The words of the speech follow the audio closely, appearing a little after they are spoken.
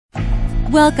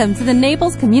Welcome to the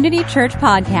Naples Community Church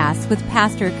Podcast with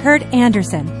Pastor Kurt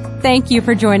Anderson. Thank you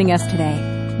for joining us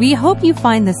today. We hope you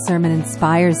find this sermon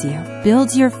inspires you,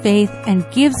 builds your faith, and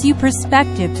gives you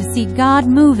perspective to see God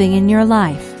moving in your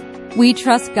life. We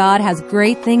trust God has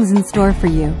great things in store for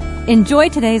you. Enjoy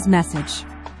today's message.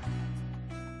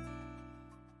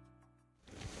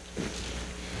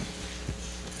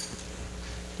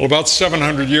 Well, about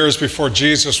 700 years before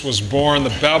Jesus was born,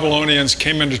 the Babylonians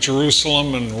came into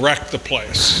Jerusalem and wrecked the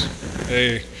place.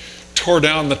 They tore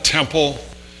down the temple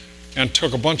and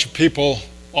took a bunch of people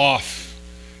off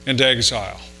into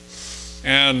exile.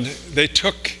 And they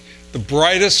took the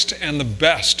brightest and the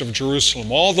best of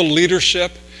Jerusalem, all the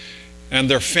leadership and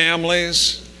their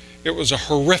families. It was a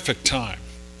horrific time.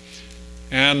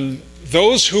 And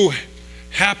those who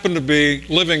happened to be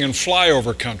living in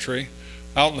flyover country,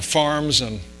 out in the farms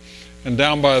and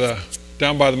down by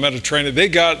the Mediterranean, they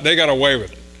got away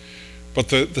with it. But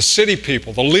the city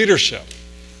people, the leadership,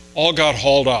 all got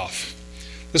hauled off.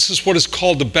 This is what is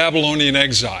called the Babylonian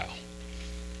exile,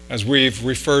 as we've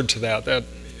referred to that.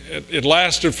 It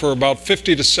lasted for about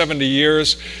 50 to 70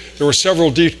 years. There were several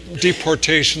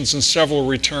deportations and several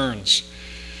returns.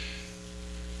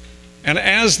 And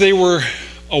as they were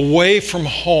away from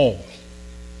home,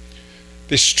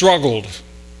 they struggled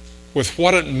with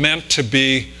what it meant to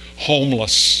be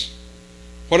homeless,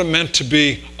 what it meant to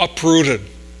be uprooted.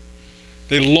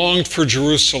 They longed for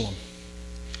Jerusalem.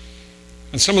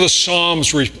 And some of the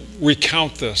Psalms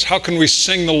recount this. How can we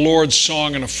sing the Lord's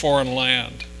song in a foreign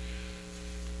land?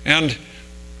 And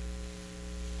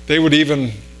they would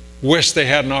even wish they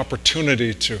had an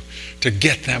opportunity to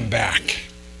get them back.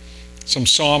 Some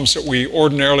Psalms that we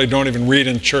ordinarily don't even read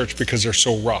in church because they're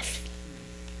so rough.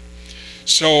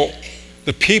 So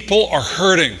the people are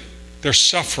hurting. They're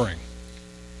suffering.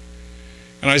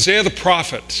 And Isaiah the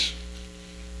prophet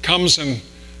comes and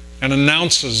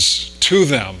announces to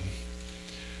them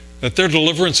that their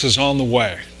deliverance is on the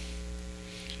way.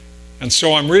 And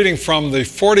so I'm reading from the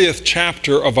 40th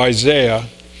chapter of Isaiah,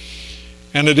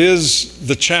 and it is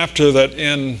the chapter that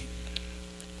in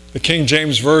the King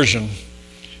James Version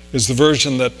is the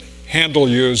version that Handel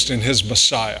used in his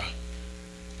Messiah.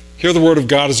 Hear the word of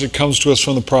God as it comes to us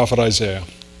from the prophet Isaiah.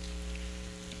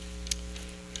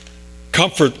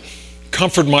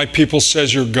 Comfort my people,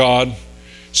 says your God.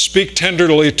 Speak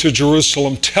tenderly to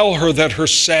Jerusalem. Tell her that her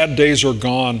sad days are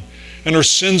gone and her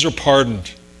sins are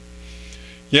pardoned.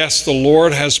 Yes, the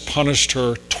Lord has punished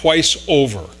her twice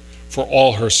over for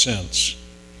all her sins.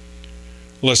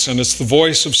 Listen, it's the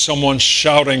voice of someone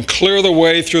shouting, clear the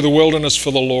way through the wilderness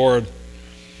for the Lord.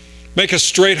 Make a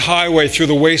straight highway through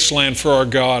the wasteland for our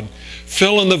God.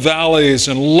 Fill in the valleys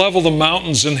and level the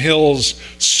mountains and hills.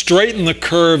 Straighten the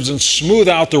curves and smooth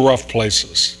out the rough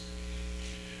places.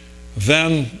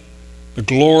 Then the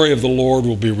glory of the Lord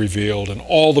will be revealed and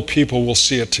all the people will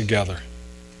see it together.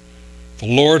 The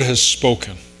Lord has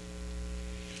spoken.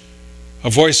 A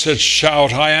voice said,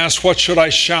 shout. I asked, what should I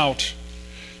shout?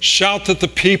 Shout that the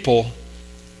people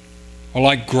are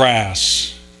like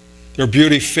grass. Their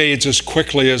beauty fades as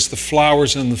quickly as the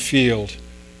flowers in the field.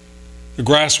 The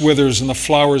grass withers and the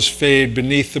flowers fade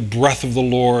beneath the breath of the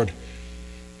Lord.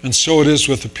 And so it is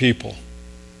with the people.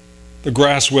 The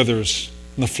grass withers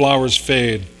and the flowers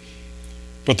fade,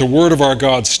 but the word of our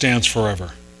God stands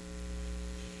forever.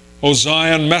 O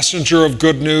Zion, messenger of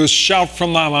good news, shout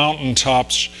from the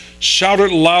mountaintops. Shout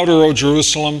it louder, O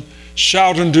Jerusalem.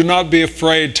 Shout and do not be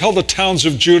afraid. Tell the towns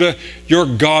of Judah, your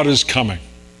God is coming.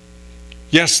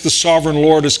 Yes, the sovereign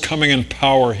Lord is coming in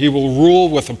power. He will rule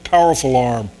with a powerful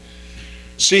arm.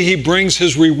 See, he brings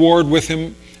his reward with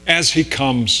him as he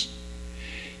comes.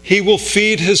 He will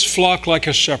feed his flock like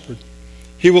a shepherd.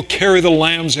 He will carry the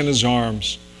lambs in his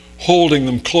arms, holding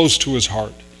them close to his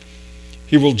heart.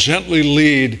 He will gently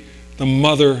lead the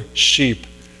mother sheep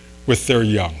with their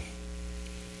young.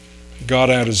 God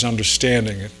add his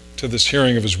understanding to this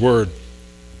hearing of his word.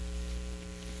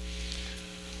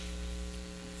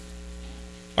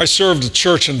 I served a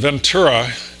church in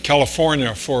Ventura,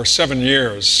 California for 7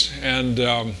 years, and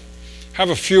have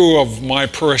a few of my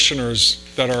parishioners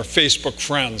that are Facebook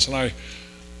friends. And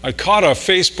I caught a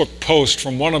Facebook post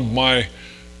from one of my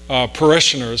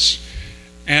parishioners,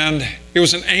 and it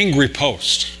was an angry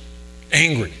post.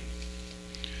 Angry.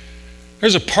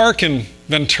 There's a park in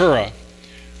Ventura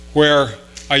where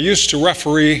I used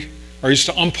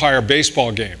to umpire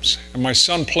baseball games, and my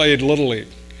son played Little League.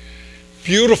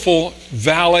 Beautiful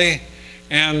valley,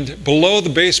 and below the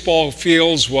baseball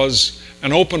fields was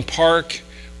an open park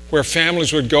where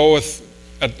families would go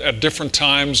at different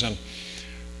times, and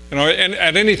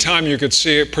at any time you could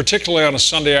see it, particularly on a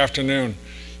Sunday afternoon,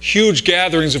 huge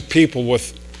gatherings of people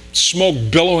with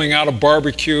smoke billowing out of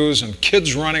barbecues and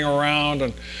kids running around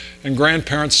and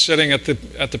grandparents sitting at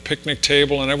the picnic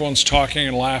table and everyone's talking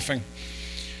and laughing.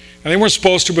 And they weren't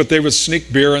supposed to, but they would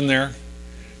sneak beer in there.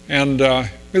 And it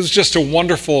was just a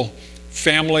wonderful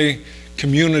family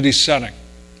community setting.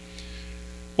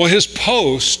 Well, his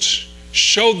post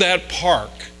showed that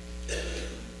park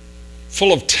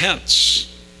full of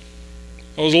tents,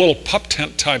 those little pup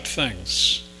tent type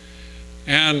things.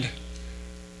 And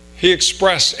he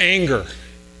expressed anger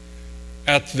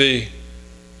at the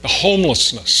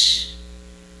homelessness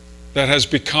that has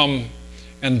become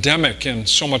endemic in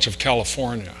so much of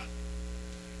California.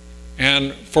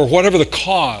 And for whatever the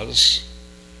cause,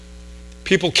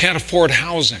 people can't afford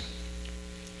housing.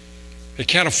 They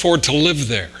can't afford to live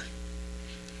there.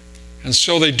 And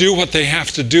so they do what they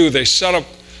have to do. They set up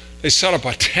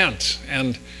a tent,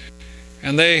 and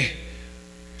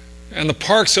the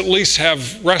parks at least have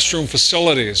restroom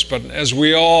facilities, but as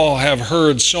we all have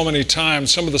heard so many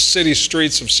times, some of the city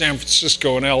streets of San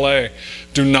Francisco and LA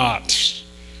do not.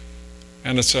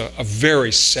 And it's a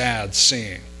very sad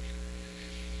scene.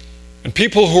 And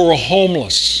people who are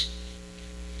homeless,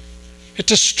 it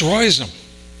destroys them.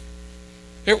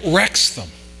 It wrecks them.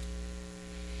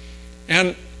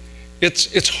 And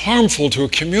it's harmful to a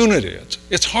community.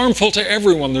 It's harmful to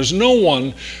everyone. There's no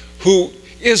one who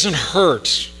isn't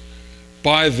hurt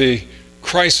by the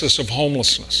crisis of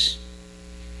homelessness.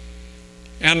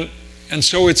 And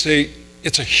so it's a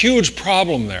huge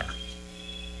problem there.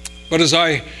 But there's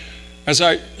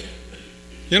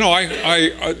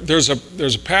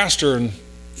a pastor and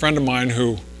friend of mine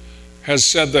who has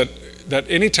said that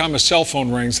anytime a cell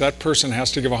phone rings, that person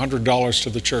has to give $100 to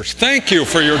the church. Thank you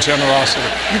for your generosity.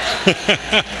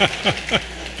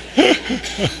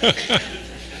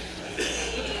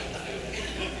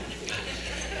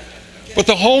 But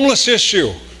the homeless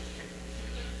issue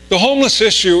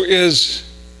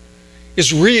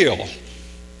is real.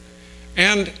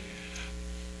 And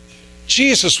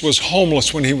Jesus was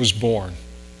homeless when he was born.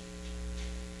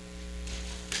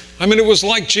 I mean, it was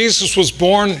like Jesus was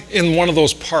born in one of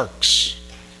those parks.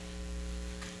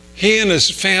 He and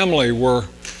his family were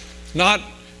not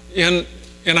in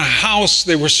a house.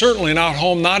 They were certainly not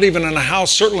home, not even in a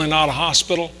house, certainly not a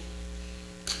hospital.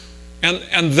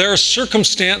 And the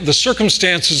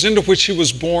circumstances into which he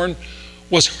was born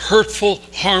was hurtful,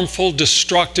 harmful,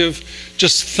 destructive.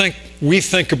 We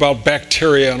think about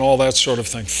bacteria and all that sort of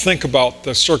thing. Think about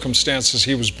the circumstances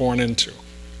he was born into.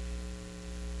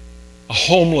 A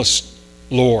homeless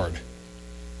Lord,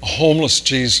 a homeless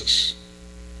Jesus.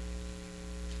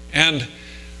 And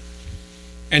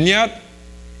yet,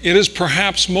 it is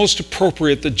perhaps most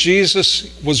appropriate that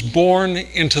Jesus was born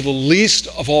into the least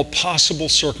of all possible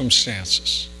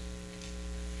circumstances.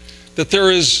 That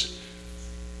there is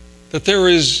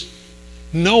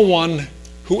no one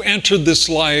who entered this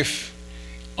life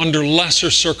under lesser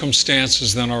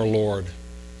circumstances than our Lord.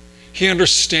 He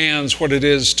understands what it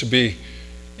is to be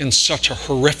in such a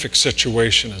horrific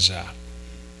situation as that.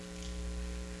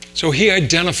 So he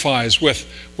identifies with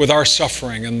our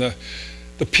suffering, and the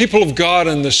people of God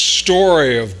in the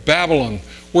story of Babylon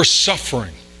were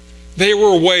suffering. They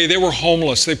were away, they were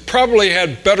homeless. They probably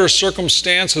had better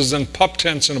circumstances than pup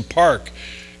tents in a park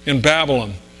in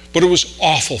Babylon, but it was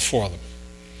awful for them.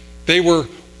 They were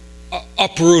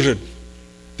uprooted.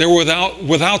 They were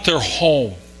without their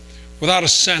home, without a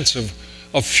sense of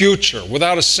future,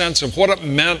 without a sense of what it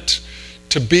meant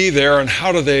to be there and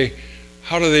how do they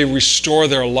restore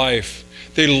their life.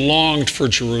 They longed for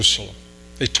Jerusalem.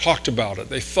 They talked about it.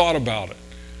 They thought about it.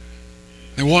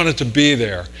 They wanted to be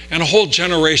there. And a whole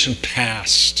generation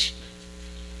passed.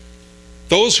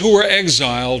 Those who were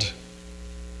exiled,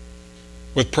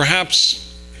 with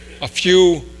perhaps a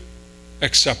few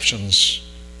exceptions,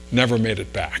 never made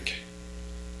it back.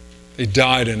 They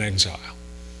died in exile.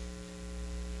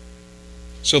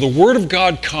 So the Word of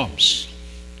God comes.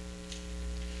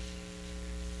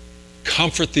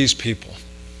 Comfort these people.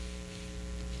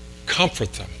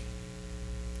 Comfort them.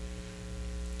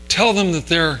 Tell them that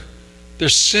their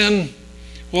sin,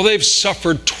 well, they've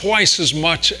suffered twice as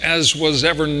much as was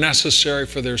ever necessary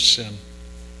for their sin.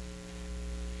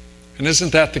 And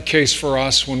isn't that the case for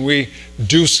us when we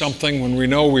do something, when we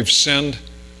know we've sinned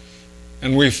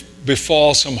and we've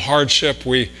befall some hardship,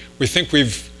 we think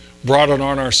we've brought it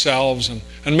on ourselves, and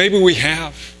maybe we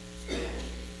have.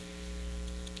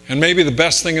 And maybe the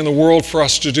best thing in the world for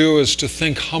us to do is to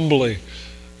think humbly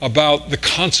about the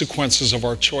consequences of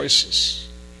our choices.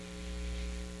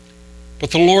 But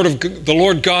the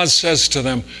Lord God says to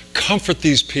them, comfort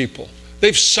these people.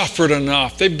 They've suffered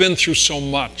enough. They've been through so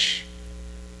much.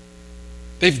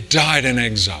 They've died in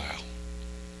exile.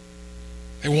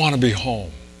 They want to be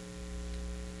home.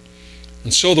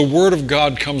 And so the Word of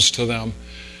God comes to them,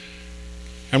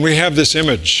 and we have this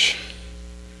image.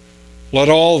 Let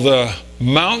all the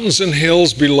mountains and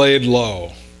hills be laid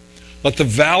low. Let the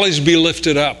valleys be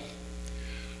lifted up.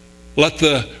 Let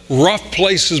the rough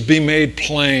places be made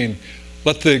plain.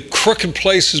 Let the crooked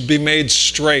places be made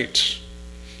straight.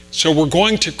 So we're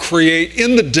going to create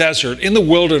in the desert, in the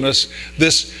wilderness,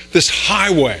 this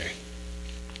highway,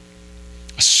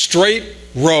 a straight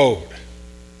road.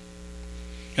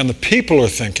 And the people are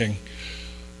thinking,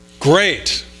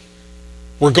 great,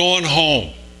 we're going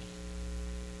home.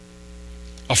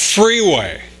 A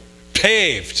freeway,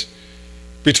 paved,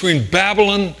 between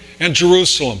Babylon and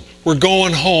Jerusalem. We're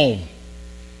going home.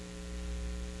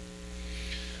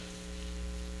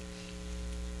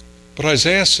 But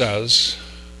Isaiah says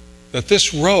that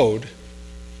this road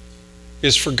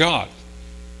is for God.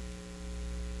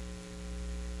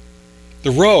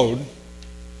 The road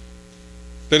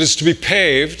that is to be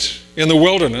paved in the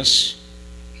wilderness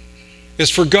is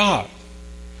for God.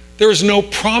 There is no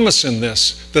promise in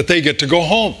this that they get to go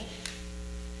home.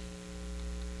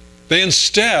 They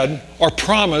instead are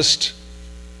promised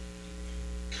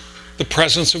the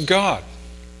presence of God.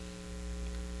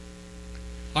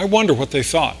 I wonder what they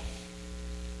thought.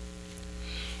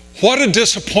 What a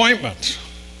disappointment.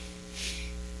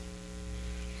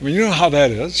 I mean, you know how that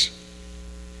is.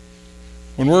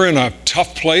 When we're in a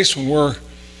tough place, when we're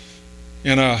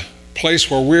in a place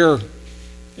where we're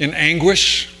in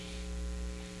anguish,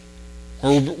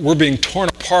 or we're being torn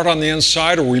apart on the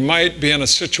inside, or we might be in a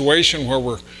situation where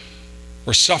we're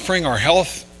suffering, our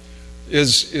health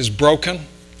is broken,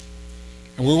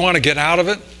 and we want to get out of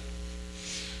it.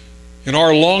 And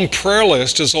our long prayer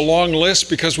list is a long list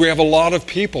because we have a lot of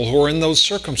people who are in those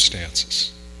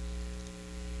circumstances.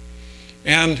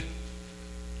 And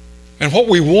what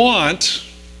we want,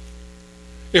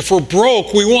 if we're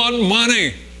broke, we want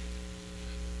money.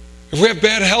 If we have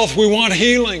bad health, we want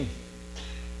healing.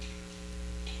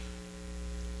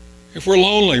 If we're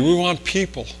lonely, we want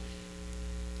people.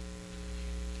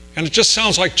 And it just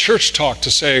sounds like church talk to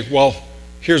say, well,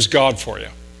 here's God for you.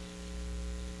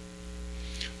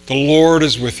 The Lord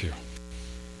is with you.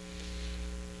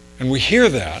 And we hear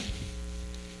that,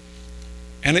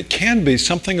 and it can be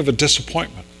something of a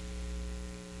disappointment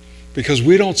because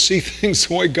we don't see things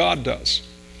the way God does.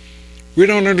 We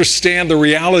don't understand the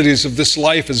realities of this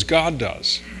life as God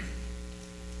does.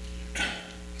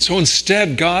 So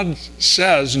instead, God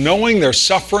says, knowing their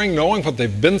suffering, knowing what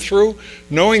they've been through,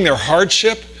 knowing their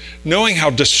hardship, knowing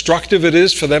how destructive it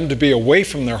is for them to be away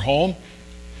from their home,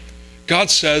 God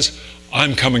says,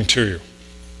 I'm coming to you.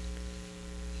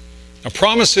 Now,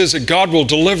 promise is that God will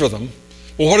deliver them.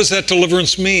 Well, what does that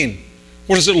deliverance mean?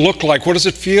 What does it look like? What does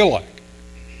it feel like?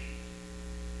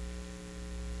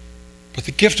 But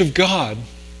the gift of God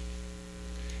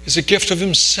is a gift of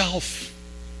Himself,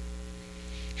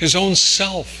 His own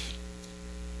self.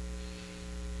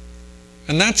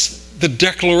 And that's the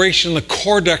declaration, the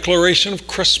core declaration of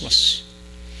Christmas.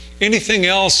 Anything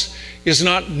else is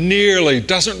not nearly,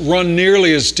 doesn't run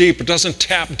nearly as deep, it doesn't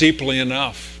tap deeply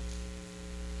enough.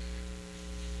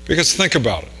 Because think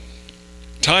about it.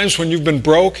 Times when you've been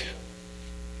broke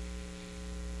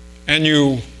and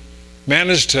you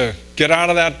managed to get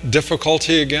out of that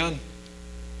difficulty again,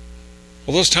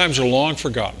 well, those times are long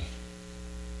forgotten.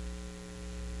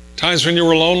 Times when you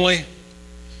were lonely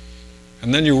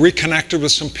and then you reconnected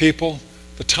with some people,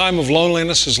 the time of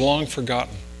loneliness is long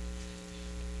forgotten.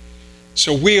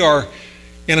 So we are,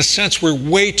 in a sense, we're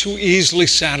way too easily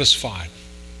satisfied.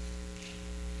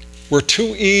 We're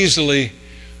too easily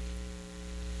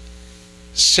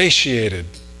satiated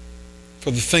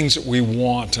for the things that we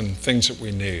want and things that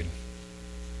we need.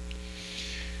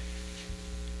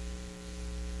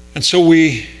 And so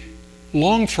we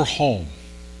long for home.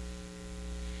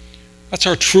 That's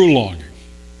our true longing.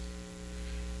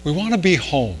 We want to be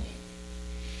home.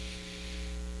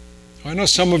 I know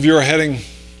some of you are heading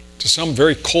to some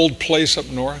very cold place up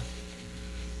north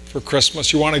for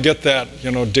Christmas. You want to get that,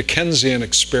 Dickensian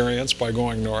experience by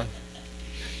going north.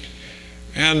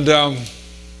 And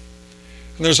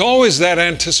there's always that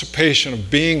anticipation of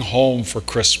being home for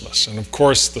Christmas. And of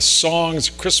course, the songs,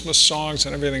 Christmas songs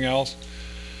and everything else.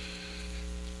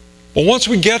 But once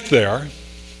we get there,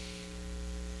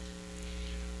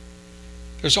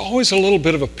 there's always a little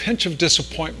bit of a pinch of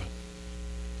disappointment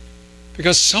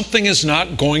because something is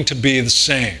not going to be the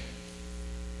same.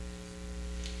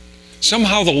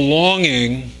 Somehow the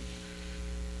longing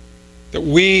that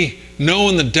we know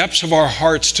in the depths of our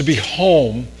hearts to be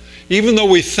home, even though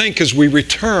we think as we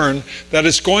return that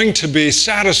it's going to be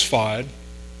satisfied,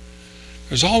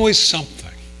 there's always something.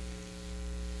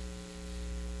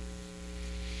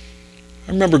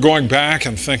 remember going back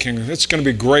and thinking, it's going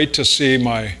to be great to see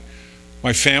my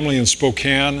family in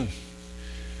Spokane.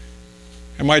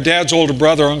 And my dad's older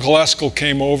brother, Uncle Eskel,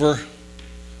 came over.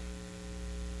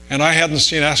 And I hadn't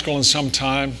seen Eskel in some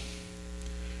time.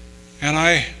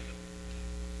 And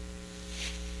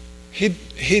he'd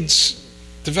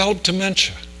developed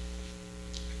dementia.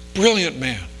 Brilliant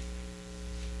man.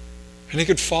 And he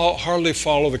could hardly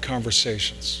follow the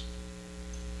conversations.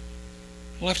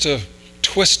 I left a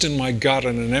twist in my gut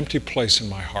and an empty place in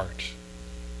my heart.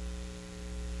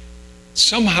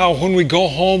 Somehow, when we go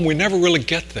home, we never really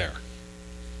get there.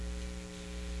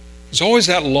 There's always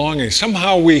that longing.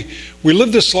 Somehow we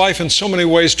live this life in so many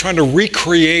ways trying to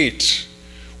recreate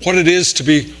what it is to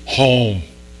be home,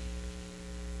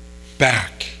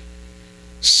 back,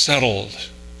 settled,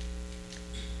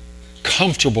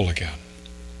 comfortable again.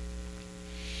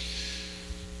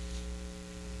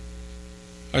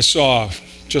 I saw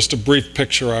just a brief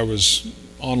picture. I was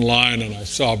online and I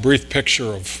saw a brief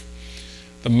picture of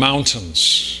the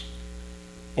mountains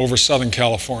over Southern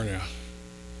California.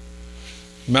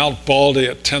 Mount Baldy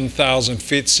at 10,000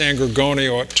 feet, San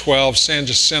Gorgonio at 12, San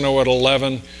Jacinto at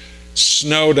 11,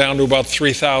 snow down to about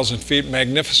 3,000 feet,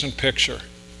 magnificent picture.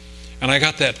 And I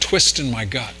got that twist in my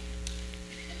gut.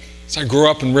 So I grew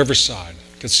up in Riverside,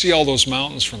 could see all those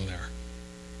mountains from there.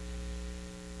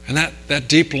 And that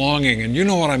deep longing, and you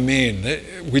know what I mean,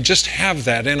 we just have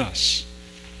that in us.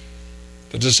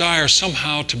 The desire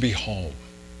somehow to be home,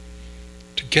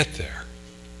 to get there.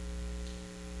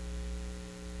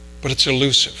 But it's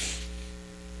elusive.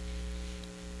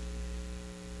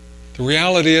 The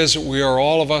reality is that we are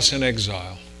all of us in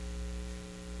exile.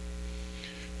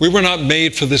 We were not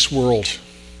made for this world.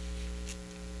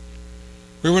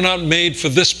 We were not made for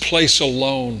this place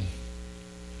alone.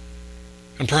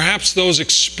 And perhaps those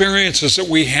experiences that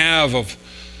we have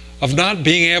of not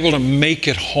being able to make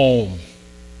it home,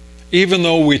 even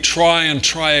though we try and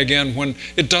try again, when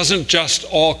it doesn't just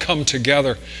all come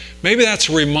together, maybe that's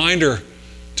a reminder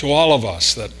to all of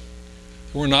us that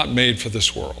we're not made for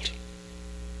this world.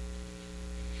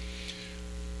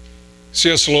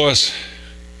 C.S. Lewis,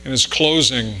 in his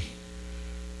closing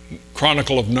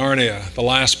Chronicle of Narnia, The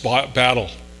Last Battle,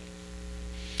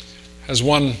 has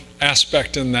one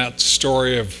aspect in that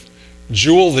story of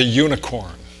Jewel the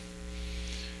unicorn,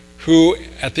 who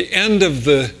at the end of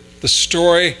the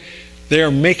story, they are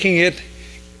making it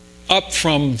up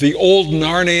from the old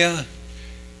Narnia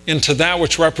into that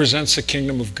which represents the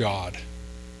kingdom of God,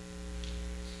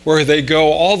 where they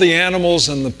go, all the animals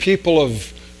and the people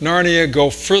of Narnia go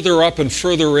further up and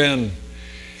further in.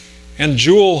 And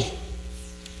Jewel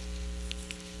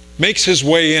makes his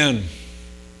way in.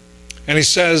 And he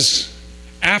says,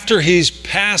 after he's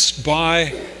passed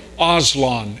by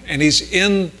Aslan and he's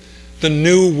in the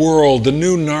new world, the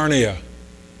new Narnia,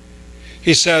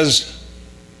 he says,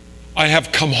 I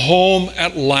have come home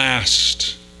at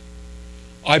last.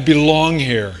 I belong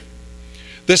here.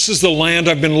 This is the land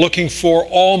I've been looking for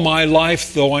all my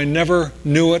life, though I never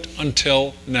knew it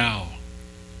until now.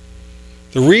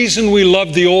 The reason we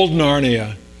love the old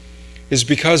Narnia is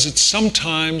because it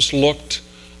sometimes looked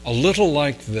a little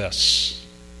like this.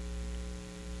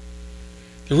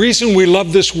 The reason we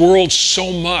love this world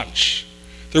so much,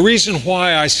 the reason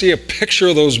why I see a picture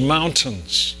of those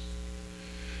mountains,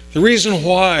 the reason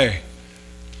why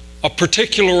a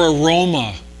particular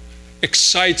aroma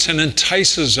excites and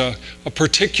entices a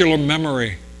particular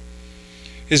memory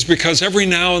is because every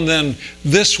now and then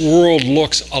this world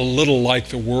looks a little like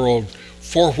the world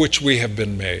for which we have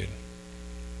been made.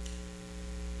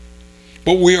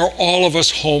 But we are all of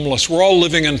us homeless. We're all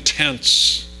living in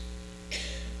tents.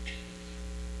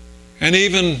 And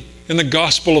even in the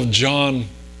Gospel of John,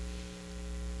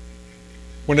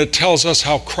 when it tells us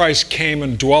how Christ came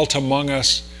and dwelt among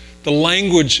us, the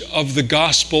language of the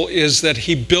gospel is that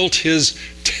he built his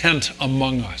tent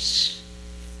among us.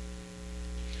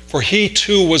 For he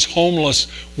too was homeless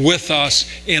with us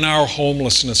in our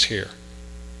homelessness here.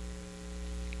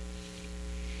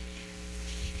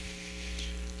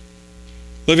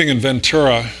 Living in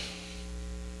Ventura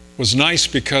was nice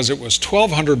because it was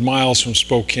 1,200 miles from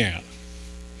Spokane.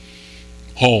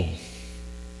 Home.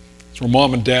 It's where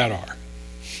Mom and Dad are.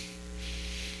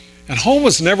 And home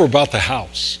was never about the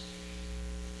house.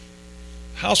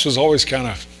 House was always kind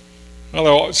of,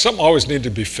 well, something always needed to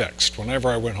be fixed. Whenever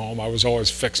I went home, I was always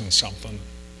fixing something.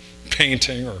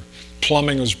 Painting, or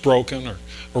plumbing was broken, or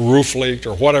a roof leaked,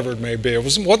 or whatever it may be. It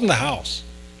wasn't the house.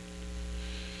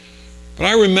 But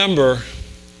I remember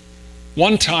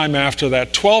one time after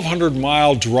that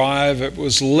 1,200-mile drive, it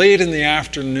was late in the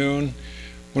afternoon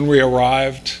when we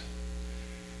arrived,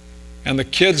 and the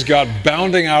kids got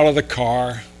bounding out of the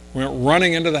car We went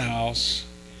running into the house,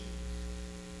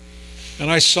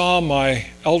 and I saw my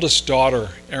eldest daughter,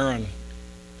 Erin,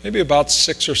 maybe about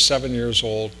 6 or 7 years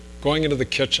old, going into the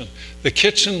kitchen. The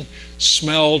kitchen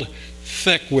smelled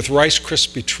thick with Rice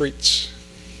Krispie treats.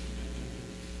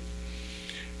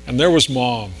 And there was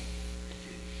Mom.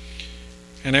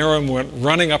 And Erin went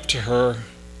running up to her,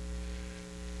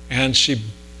 and she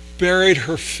buried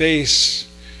her face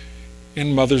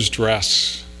in Mother's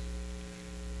dress.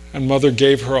 And Mother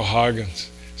gave her a hug and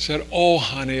said, "Oh,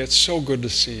 honey, it's so good to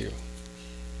see you."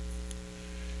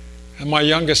 And my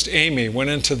youngest, Amy, went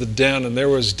into the den, and there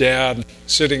was Dad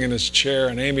sitting in his chair,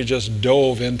 and Amy just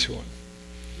dove into him.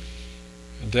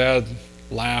 And Dad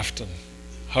laughed and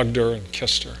hugged her and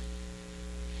kissed her.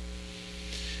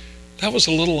 That was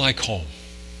a little like home.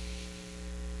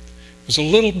 It was a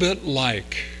little bit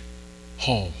like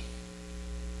home.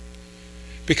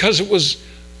 Because it was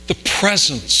the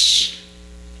presence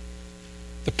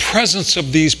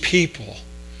of these people,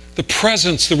 the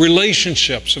presence, the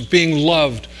relationships of being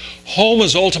loved. Home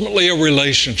is ultimately a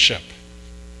relationship.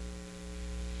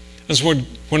 And so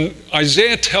when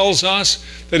Isaiah tells us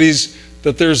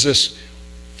that there's this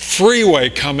freeway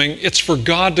coming, it's for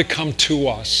God to come to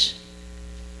us.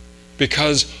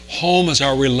 Because home is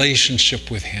our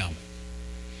relationship with Him.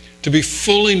 To be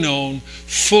fully known,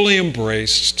 fully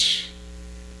embraced,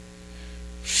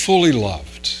 fully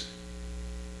loved.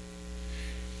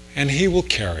 And He will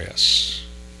carry us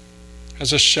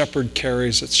as a shepherd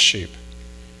carries its sheep.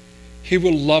 He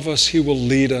will love us, He will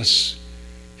lead us,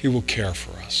 He will care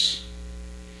for us.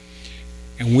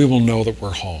 And we will know that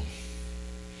we're home.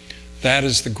 That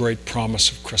is the great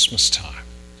promise of Christmas time.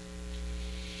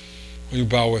 Will you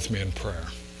bow with me in prayer?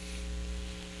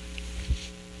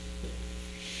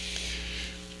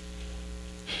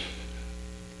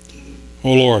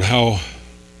 Oh Lord, how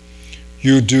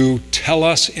You do tell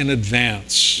us in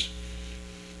advance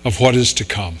of what is to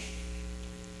come.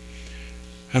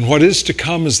 And what is to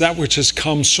come is that which has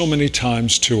come so many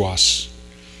times to us.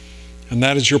 And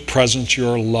that is Your presence,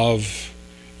 Your love,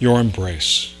 Your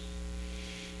embrace.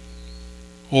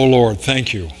 Oh Lord,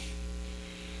 thank You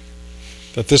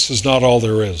that this is not all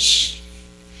there is.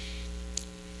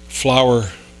 Flower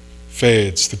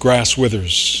fades, the grass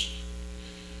withers.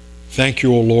 Thank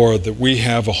You, O Lord, that we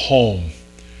have a home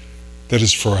that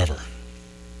is forever,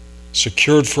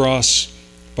 secured for us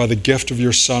by the gift of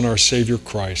Your Son, our Savior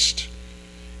Christ,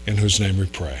 in whose name we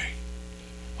pray.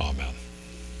 Amen.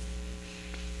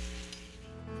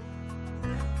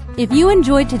 If you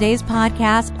enjoyed today's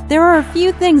podcast, there are a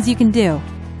few things you can do.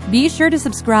 Be sure to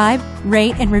subscribe,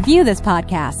 rate, and review this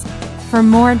podcast. For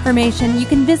more information, you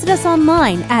can visit us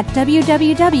online at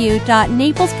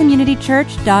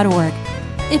www.naplescommunitychurch.org.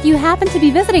 If you happen to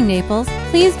be visiting Naples,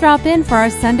 please drop in for our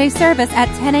Sunday service at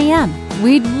 10 a.m.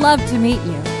 We'd love to meet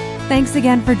you. Thanks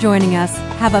again for joining us.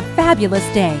 Have a fabulous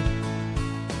day.